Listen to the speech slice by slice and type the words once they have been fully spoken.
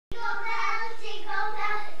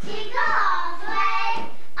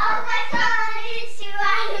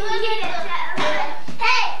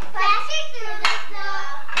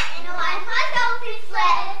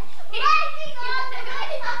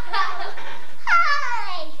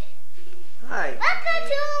Hi. Welcome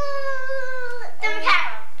to the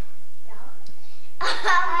Mccarroll.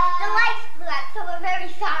 The lights blew out, so we're very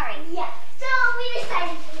sorry. Yeah. So we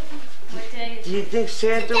decided to. What day is Do you think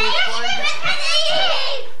Santa Today will is find us? Christmas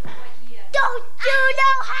Eve. what year? Don't you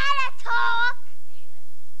know how to talk?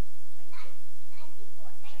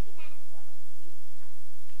 1994.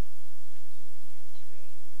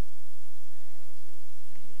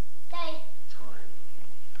 Daddy, Time.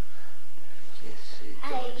 Can't see.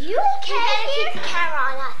 you can't hear the camera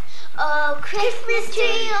on us. Oh, Christmas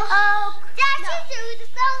tree. Oh, dashing through the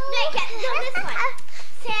snow. No, this one.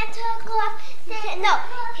 Santa Claus. No,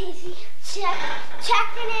 he's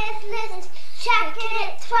checking his list, checking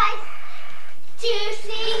it twice to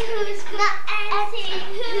see who's good and see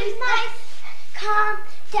who's nice. Calm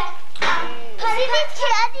down. See these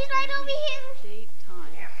candies right over here? Date,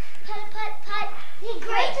 time. Put.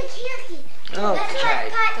 Great security.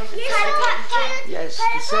 Okay. Yes,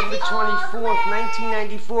 December 24th,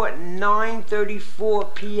 1994 at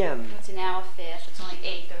 9:34 p.m. What's an hour fast? It's only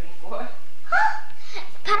 8:34.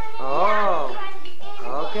 Oh,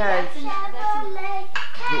 okay. Put all the way.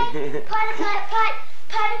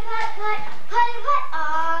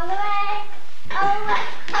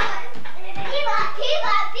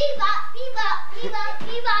 Say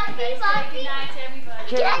goodnight to everybody.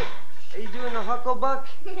 Okay. Are you doing the hucklebuck?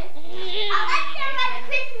 Let's go by the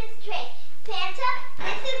Christmas tree. Santa,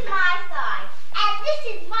 this is my side. And this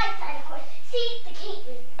is my side, of course. See, the cake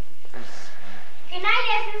is. Good night,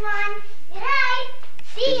 everyone. Good night.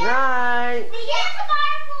 See Good ya. night. See ya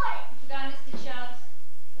tomorrow morning. Forgot Mr. Chubbs.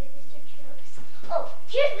 Where's Mr. Chubbs? Oh,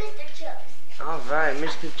 here's Mr. Chubbs. All right,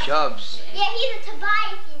 Mr. Chubbs. Yeah, he's a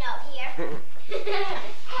Tobias, you know, here.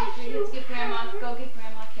 Let's give Grandma, go give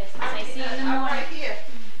Grandma a kiss and say see you in the morning. Right here.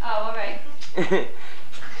 Oh, all right.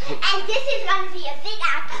 And this is going to be a big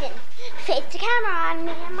action. Face the camera on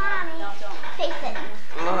me and Mommy. No, don't. Face it.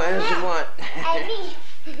 Oh, as you want. And me.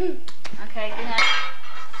 Okay, good night.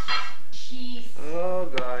 Jeez. Oh,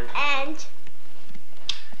 God. And.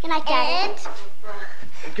 Good night, Daddy.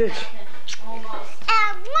 Good. Almost.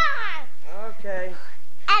 And one. Okay.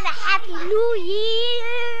 And a Happy New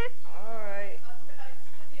Year. All right.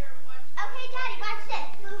 Okay, Daddy, watch this.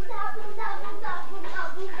 Boom, da, boom, da, boom, da, boom, da,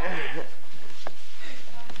 boom, da.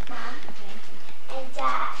 Mom and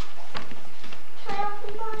Dad. Try to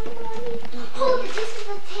open Mommy. Oh, this is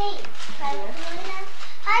the tape. Try to open it.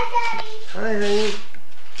 Hi, Daddy. Hi, honey.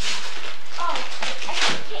 Oh,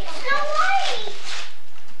 Snow White.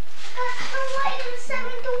 Snow White and the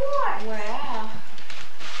Seven Dwarfs. Wow.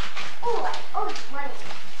 Oh, it's funny.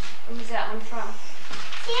 Who's that one from?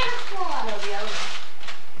 Santa Claus. No, the other one.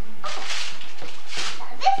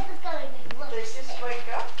 Now this is going to be They looking. just wake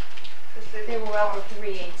up? Because They were over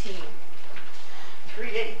 318.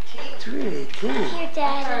 3:18. 3:18. Here,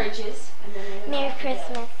 Daddy. Purges. And then they went Merry back to bed.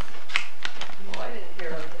 Christmas. Oh, I didn't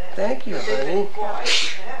hear of that. Thank you, They've honey. been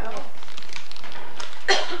quiet now.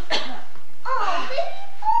 Oh,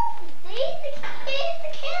 they ate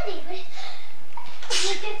the candy, but you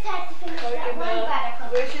just had to finish that one buttercup.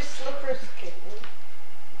 Where's your slippers, kitten?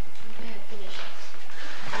 Okay, finish.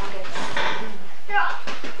 I'll get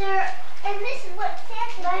that. And this is what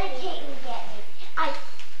Santa dedicated me get me.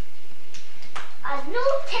 A new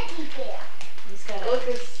teddy bear. He's got a Look,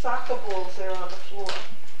 his soccer balls there on the floor.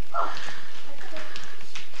 Oh,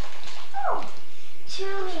 2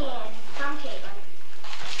 hands. Some cable.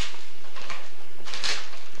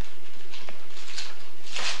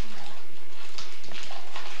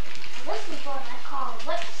 This is what I call a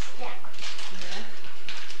lipstick.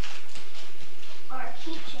 Or a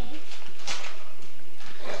keychain.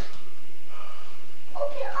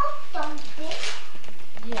 Open up something.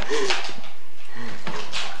 yeah.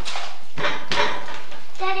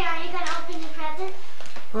 Daddy, are you going to open the present?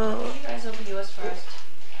 Well, You guys open yours first.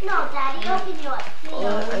 No, Daddy, open yours. Please.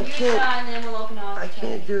 well, I You can't. try and then we'll open ours. I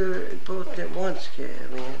can't do it both at once,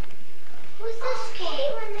 Kathleen. Who's this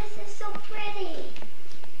Caitlin? This is so pretty.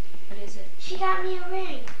 What is it? She got me a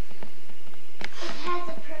ring. It has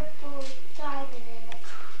a purple diamond in it.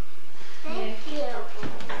 Thank you.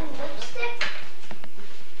 And lipstick.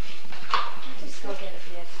 Just go get it,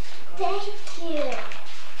 Dad. Thank you.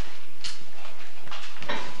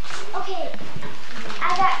 Okay,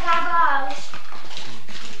 I got garbage.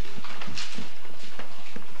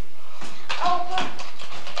 Oh, look.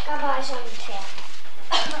 Garbage on the chair.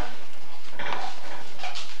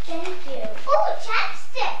 Thank you. Oh,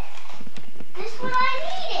 chapstick. This is what I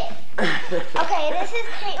needed. Okay, this is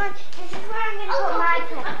Caitlin. This is where I'm going to put my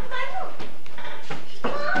pen.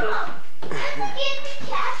 Mom, give me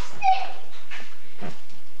chapstick.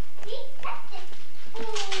 See, chapstick.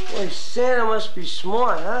 Ooh. Boy, Santa must be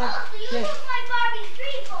smart, huh? Oh, so you Yeah. took my Barbie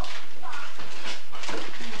treat box.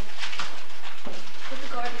 Put the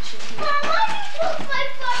garbage in here. Mom, why you took my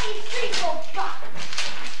Barbie treat box?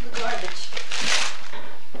 The garbage.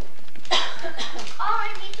 All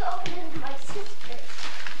I need to open is my sister's.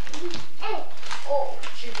 Hey, Oh,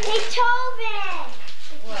 Beethoven.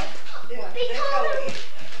 What? Beethoven.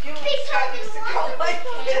 You Beethoven used to go was like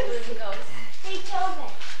Okay, this. where's it goes?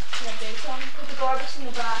 Beethoven. Yeah, Beethoven. Put the garbage in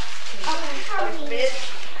the box. Oh, how Like many? this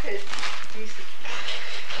could use it.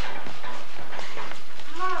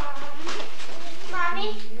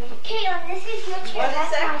 Mommy, Caitlin, this is your chair. What is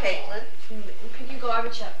That's that, my chair. Caitlin? Pick your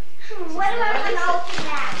garbage up. What do I want to open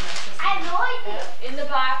that? I have no idea. In the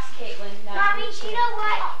box, Caitlin. Now, Mommy, you know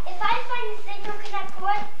what? If I find the Signal Connect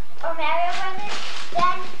board or Mario Brothers,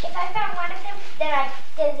 then if I found one of them, then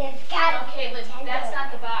there's gotta No, be Caitlin, Nintendo. that's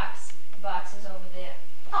not the box. The box is over there.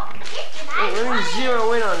 Oh, this is Hey, let me nice.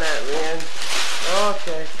 zero in on that, Leanne.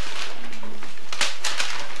 Okay.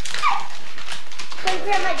 Good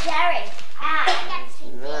Grandma Jerry. I got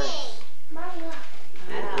some Nice. things. Mommy,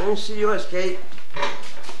 look. Let me see yours, Kate.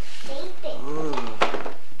 Same thing.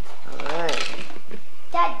 Alright.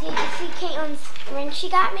 Dad, did you see Caitlin's ring she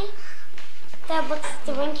got me? Dad, what's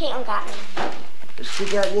the ring Caitlin got me? Just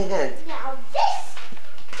stick out your hand. Now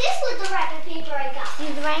this was the wrapping paper I got. See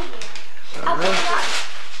the ring? I'll put it up.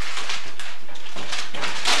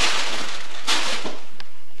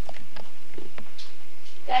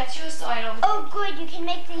 That's your side over there. Oh, good. You can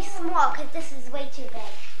make these small because this is way too big.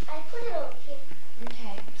 I put it over here.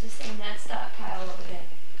 Okay, just in that stock pile over there.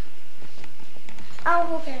 Oh,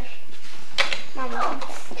 who cares? Mama.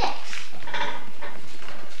 Oh, sticks.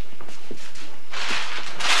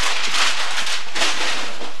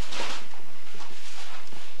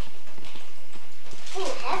 Ooh,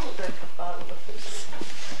 heavy. Drink a bottle of this.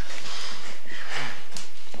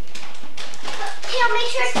 Here, make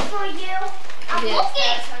sure it's for you. I'm Yes, looking.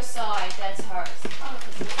 that's her side. That's hers.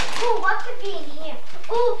 Ooh, what could be in here?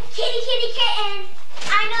 Ooh, kitty, kitty, kitten.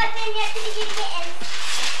 I know it's in here, kitty, kitty, kitten.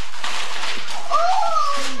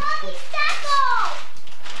 Ooh, Mommy Stackle.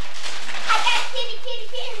 I got kitty, kitty,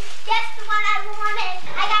 kitten. That's the one I wanted.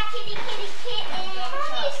 I got kitty, kitty, kitten.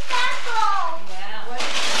 Mommy Stackle. Wow.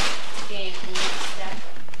 Game.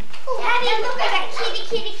 Ooh, Daddy, look, I got kitty,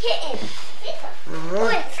 kitty, kitten. Ooh,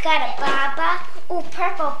 it's got a Baba. Ooh,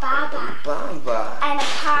 purple Baba. Bamba. And a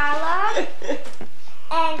Carla.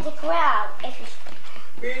 And the ground. If you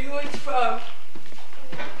Where are you going from?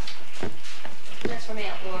 That's from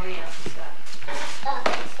Aunt Lori.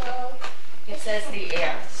 Scott. so It says the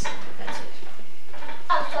air. That's it.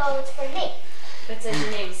 so it's for me. But it says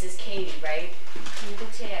your name. It says Katie, right? You can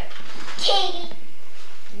tell. Katie.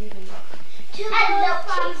 You even look. I love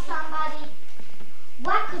from somebody.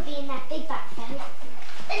 What could be in that big box?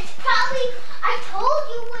 It's probably, I told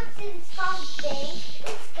you what's in something.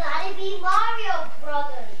 It's gotta be Mario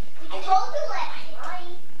Brothers. I told you last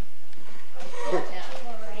night.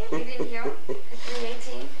 You didn't hear him? At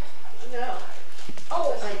 3:18? No.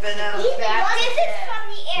 Oh, I've been out. this back to is bed. from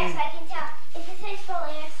the air, so I can tell. Is this high school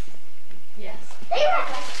air? Yes. They were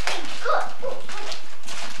like, good. Ooh, good.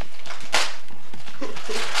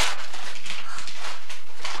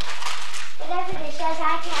 Whatever this says,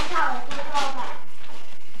 I can't tell it. Look over.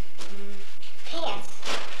 Pants.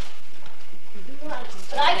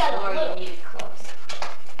 But I got a Lori, little. you needed clothes.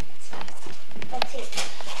 It's nice. Let's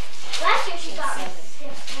see. Last year she got me 6,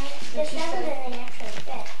 right? The 7 and the next one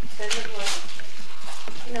fit. Send it what?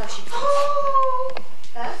 No, she Oh,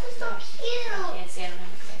 Huh? this is so cute. can't see. I don't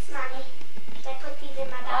have a glass. Mommy, can I put these in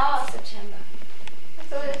my Oh, box? September. I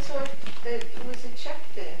thought it was a check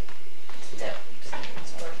there.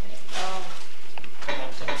 It's birthday. Oh.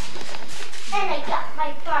 And I got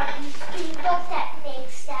my Barbie speedboat that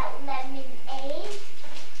makes that lemonade.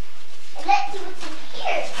 And let's see what's in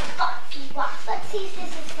here. Boxy box. Let's see if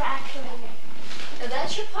this is for actually me. So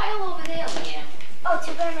that's your pile over there, Leanne. Oh,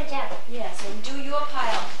 to Grandma Deb. Yeah, so do your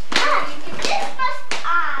pile. Ah, this must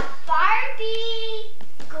Barbie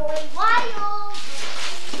going wild.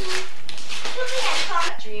 Show me that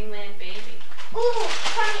song. Dreamland Baby. Ooh,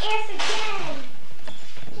 from the earth again.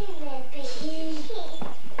 Dreamland baby.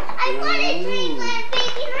 I wanted Dreamland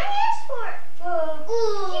baby and I asked for it.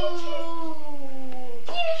 Ooh.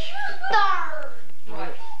 Star.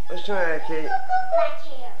 What? What's the matter, Kate? Black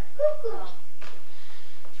hair. Cuckoo.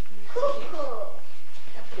 Cuckoo.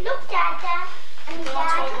 Look, Dada. I mean, Don't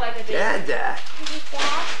talk Dad. like a baby. Dada.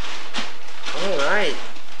 Dad. Alright.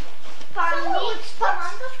 From me, from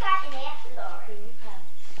Uncle Scott and Aunt Lori.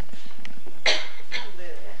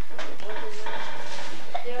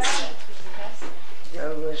 They're out.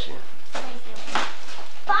 God bless you.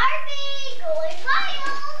 Barbie. Barbie, going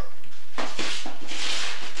wild.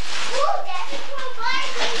 Ooh, that's it for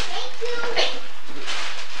Barbie. Thank you.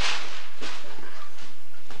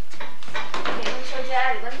 Okay, let me show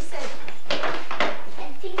Daddy. Let me see.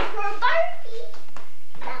 And things for Barbie.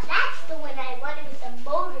 Now that's the one I wanted with the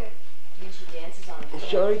motor. And she dances on the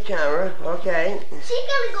Show the camera. Okay. She's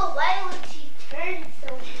gonna go wild when she turns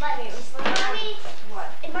so much. Mommy, What?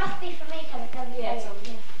 it must be for me because it's gonna be Yeah, it's over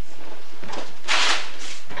here.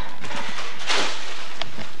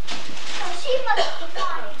 Oh, she must have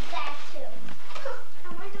wanted that too. I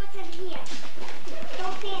wonder what's in here.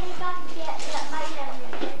 Don't see any buttons yet that might have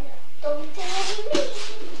been. Don't see any meat.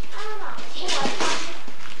 I don't know.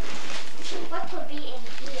 What could be in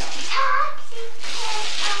here? Taxi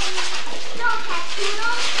no tattoo.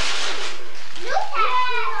 No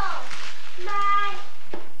tattoo. My.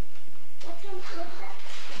 What's that?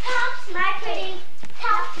 Tops, my pretty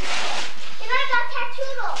tops. And I got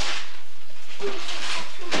tattoo.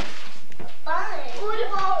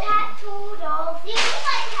 Oodle tattoo dolls. You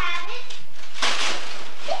might have it.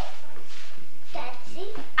 That's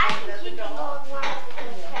it. I think you can go one of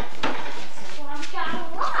the tattoos. Well, I'm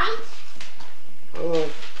gonna watch. Oh.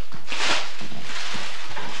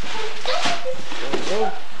 Oh.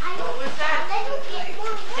 What was that? I don't get more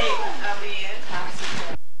room. I'll be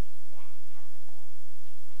in.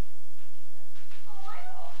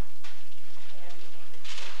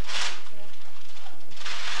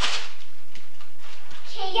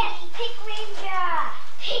 Okay, yes, Pink Ranger.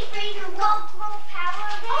 Pink Ranger won't grow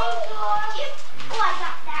Power Ranger. Oh, I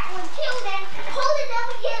got that one too then. Hold it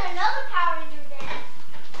up and get another Power Ranger then.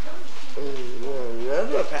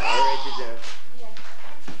 Another Power Ranger there.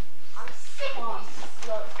 I'm sick Come of on, this.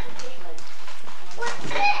 slow. Caitlin. What's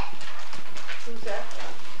this? Who's that?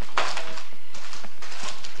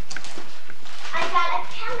 I got a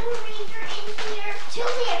Power Ranger in here. Two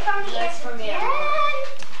there from the That's from the air.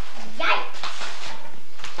 Yikes.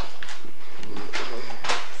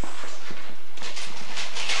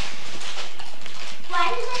 Why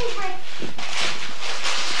did they break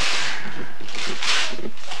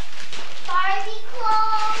Barbie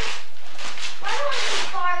clothes? Why do I need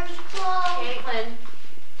Barbie clothes? Caitlin.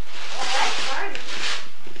 Oh, that's Barbie.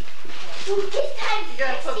 Ooh, this time You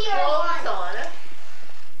gotta put 60 or clothes 1. on it.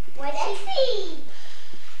 What's he see?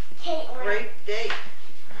 Caitlin. Great date.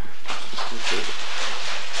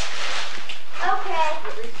 Okay.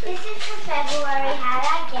 Let me see. This is for February. How'd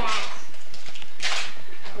I guess?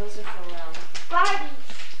 Those are for Barbie.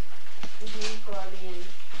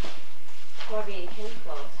 Barbie and Ken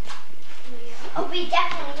clothes. Oh, we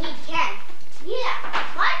definitely need Ken. Yeah.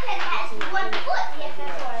 My Ken has 1 foot in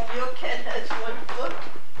February. Your kid has 1 foot.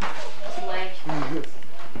 His leg.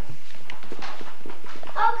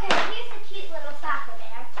 Okay, here's a cute little soccer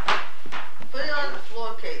bear. Put it on the floor,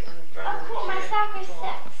 Caitlin, in front Oh, of the cool. My chair. soccer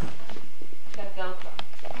sticks. Got Velcro.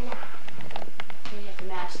 I know. You have to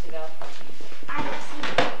match the Velcro. I don't see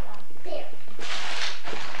it. There.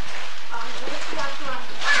 Oh, here's the Velcro on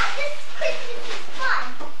here. Ah, this Christmas is fun.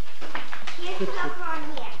 Here's the Velcro on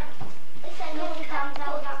here. It's a new Velcro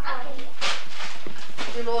on here.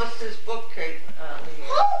 He lost his book, Caitlin.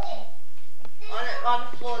 Leanne. Hold it. On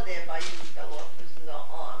the floor there by you, fell off his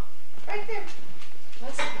arm. Right there.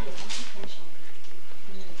 Let's see. Let's finish on.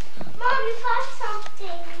 Mom, you got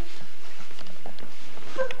something.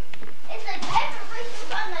 It's a decoration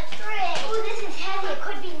from the tree. Oh, this is heavy. It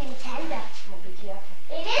could be Nintendo. Well, be careful.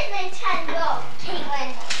 It is Nintendo,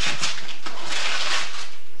 Caitlin.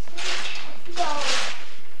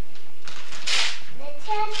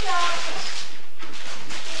 Nintendo.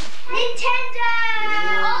 Nintendo.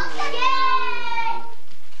 Oh, yay!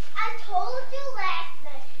 I told you last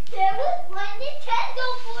night there was one Nintendo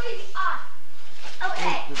for us.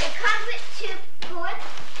 Okay, it comes with 2 ports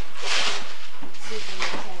Super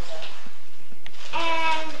Nintendo.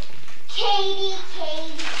 and Katie.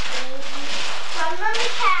 From the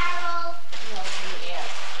Mccarroll. No, it's in the air.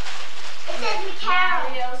 It says Mccarroll.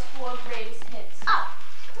 Mario's 4 greatest hits. Oh,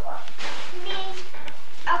 cool.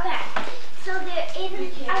 Okay, so there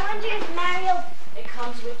isn't. I wonder if Mario. It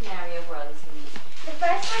comes with Mario Brothers. And The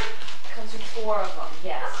first one. it comes with 4 of them.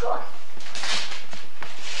 Yes. Oh, cool.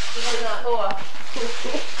 This is 4.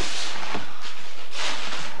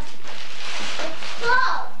 It's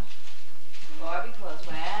closed. Barbie clothes.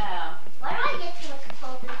 Wow. Why do I get too much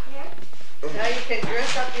clothes in here? Now you can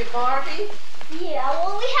dress up your Barbie. Yeah,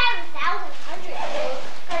 well, we have 1,100 of those,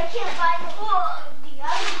 but I can't buy the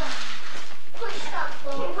other one. Push stuff.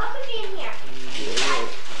 What could be in here?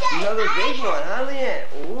 Another big one, huh, Leanne?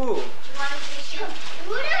 Ooh. You want to see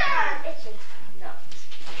computer? No.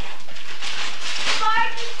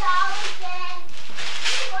 Barbie dolls and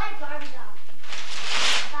what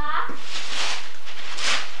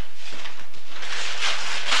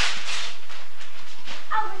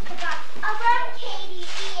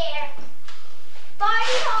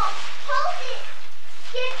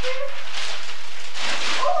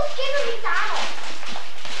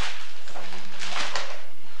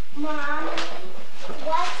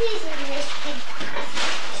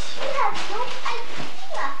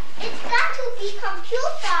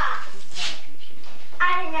computer.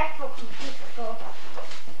 I didn't have no computer, so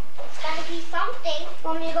it's gotta be something.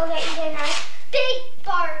 Want me to go get you the nice big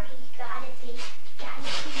Barbie? Gotta be.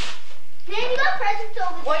 Then you got presents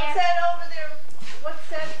over there. What's that over there? What's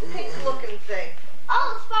that pink-looking thing?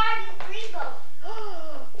 Oh, it's Barbie's dreamboat.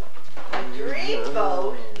 A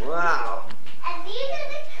dreamboat? Wow. And these are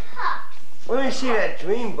the cups. Let me see that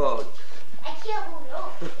dreamboat. I can't move it.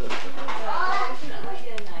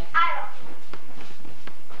 I don't.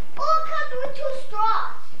 Oh, it comes with 2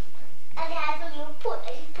 straws. And it has a little put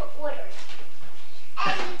water in it.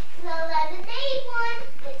 And the lemonade one.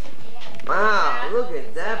 Wow, look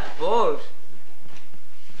at that boat.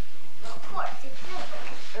 Of course, it's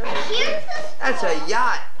silver. And here's the straw. That's a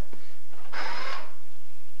yacht.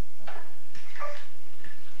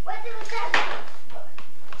 What was that?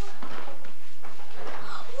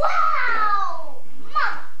 Wow! Mama!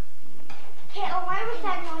 Okay, oh, why was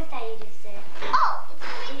that noise that you just said? Oh, it's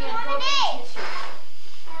to make the lemonade. It's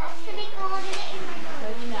to make the lemonade in my nose. No,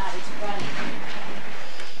 you're not. It's running.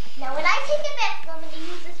 Now, when I take a bath, I'm going to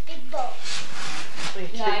use this big bowl.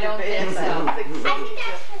 Please No, I take don't your think bath. so. I don't think I think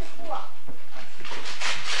that's for the floor.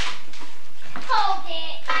 Hold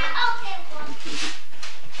it. Okay, well.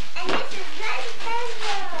 And this is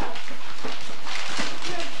Nintendo.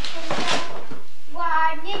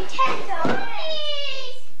 Why, Nintendo?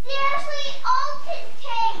 Seriously, all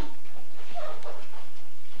contained.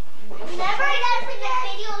 Remember I got for the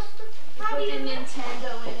videos to You put the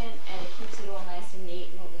Nintendo in it, and it keeps it all nice and neat,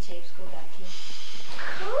 and all the tapes go back here.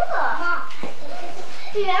 Cool. Mom,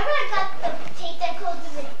 remember I got the tape that goes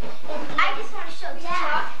in the I just want to show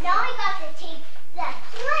Dad. Now I got the tape that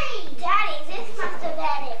plays. Daddy, this must have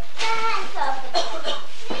had it.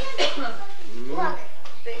 Look.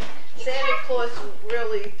 Santa Claus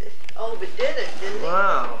really overdid it, didn't he?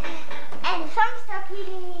 Wow. And some stuff we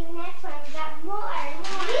didn't even ask for. We got more and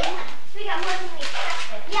more. Yeah. We got more than we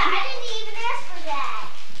expected. Yeah, I didn't even ask for that.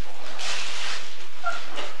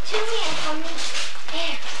 To me and for me.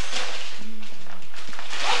 There.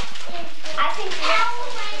 I think Power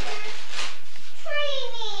Rangers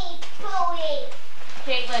training Bowie.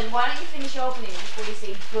 Caitlin, why don't you finish opening before you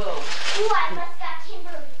say boo? Ooh, I must got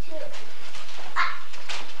Kimberly too.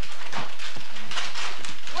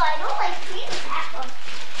 Well, I don't like green apple.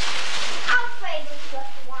 I'll trade with you if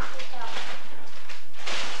you want me to.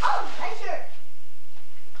 Oh, nice shirt.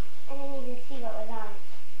 I didn't even see what was on it.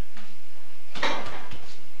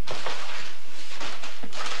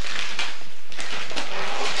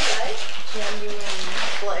 Okay. Genuine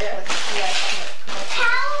Glass.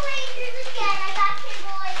 Power Rangers again. I got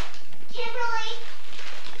Kimberly. Kimberly.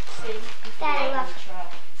 See? Daddy, look.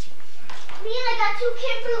 Me and I got 2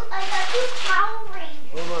 Kimberly. I got 2 Power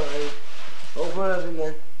Rangers. Come on, honey. Open it up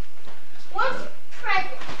again. One's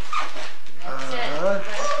present. That's it.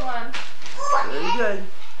 First one. Very good.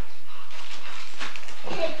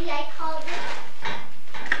 Maybe I called it.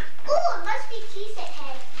 Ooh, it must be tea set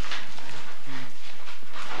head.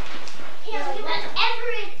 Here, whatever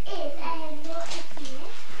it is, I have no idea.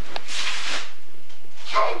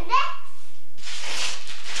 Connect.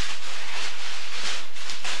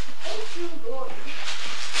 It's too good.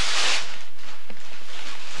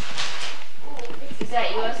 Ooh, Is that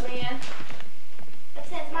yours, Leanne? it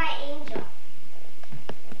says my angel.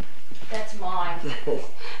 That's mine.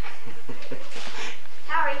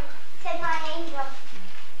 Sorry, it said my angel.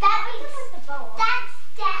 That means that's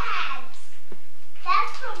Dad's.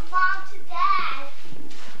 That's from Mom to Dad.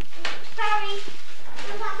 Sorry, it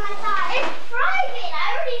was on my side. It's private. I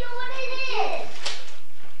already know what it is.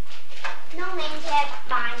 No name tag,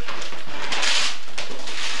 fine.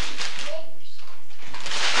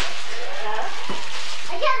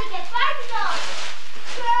 I gotta get Barbie dolls.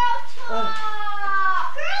 Girl talk.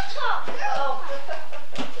 Girl talk. Girl talk.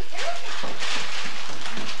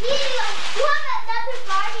 You have another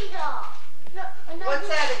Barbie doll. No, another What's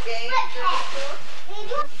that, a game? red cat. They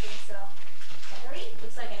do- I think so.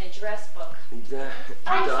 Looks like an address book.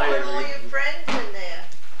 I'm Put sorry. all your friends in there.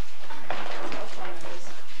 How fun it is.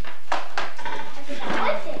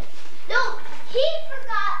 What's it? No, he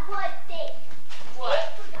forgot what thing. What?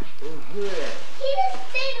 He forgot. He didn't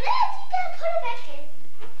say that. He gotta put it back in.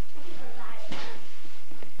 He forgot it.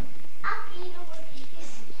 I'll eat it with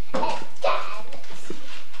these. And Dad.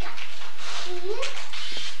 Here.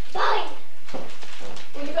 Bye.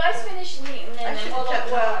 When you guys finish eating, I then should we'll have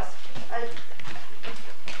look well, across.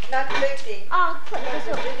 not 50. I'll put There's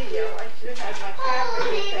this a over. video. I should have had my camera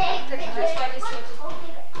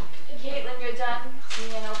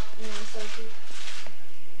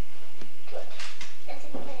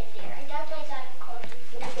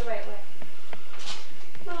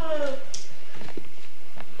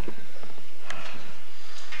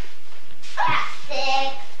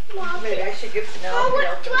want Maybe I should give Penelope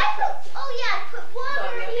milk. do I put? Oh yeah, I put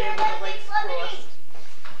water in here. That makes lemonade.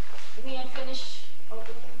 Leanne, finish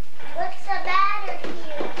opening. What's the matter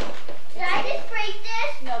here? Did I just break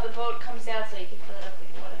this? No, the boat comes out so you can fill it up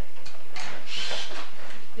with water.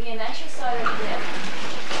 Leanne, that's your side over there.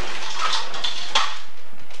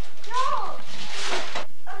 No.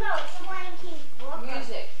 Oh no, it's the Lion King book.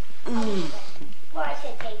 Music. Well, I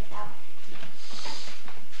said take out.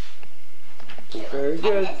 Very And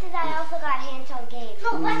good. this is, I also got handheld games.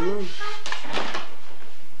 No, what?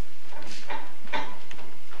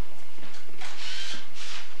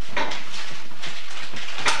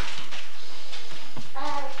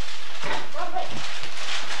 Oh, wait.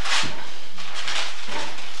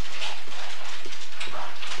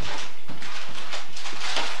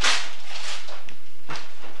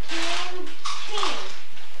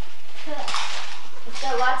 It's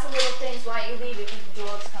got lots of little things. Why don't you leave it because the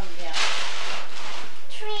dog's coming down?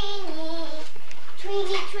 Trini,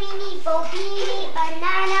 Trini, Trini, Bobini,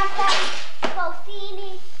 banana,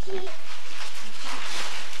 Bofini, tea.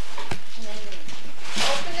 And then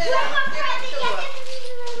Open it up. Give it to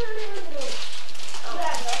her.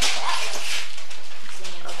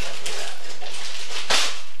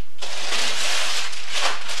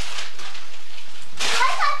 I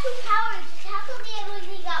got two powers. How come we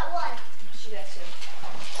only got one? she got two.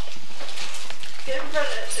 Get in front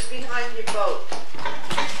of, behind your boat.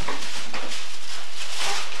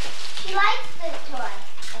 She likes this toy,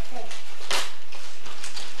 I think.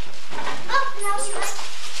 Oh, no, she likes.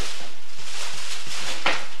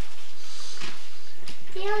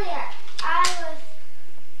 Delia, I was.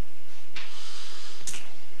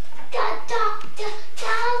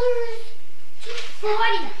 $40.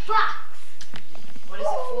 What is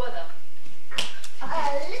it for though?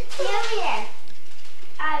 Delia,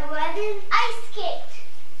 I was in ice skate.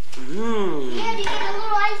 Yeah, you get a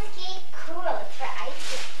little ice skate. Cool, it's for ice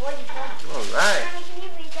skate, $40. All right. Mommy, can you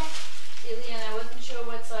read that? See, Leanne, I wasn't sure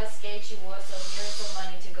what size skate you wore, so here's some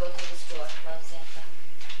money to go to the store. Love, Santa.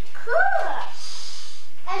 Cool.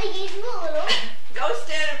 And he gave me a little. Go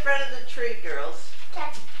stand in front of the tree, girls.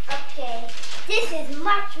 Okay. This is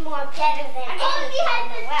much more better than anything in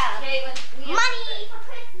the world. Caitlin, Leanne. Money for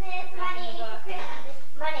Christmas, money for Christmas,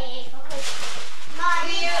 money for Christmas,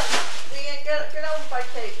 money. Leanne, get over by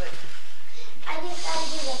Caitlin. I just gotta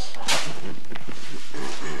do this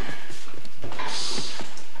one.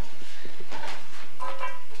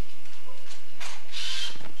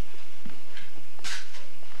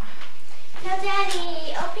 Now,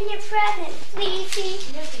 Daddy, open your present, please.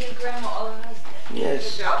 You have to give Grandma all her husband.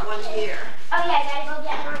 Yes. Got one here. Oh yeah, I gotta go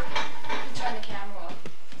get mine.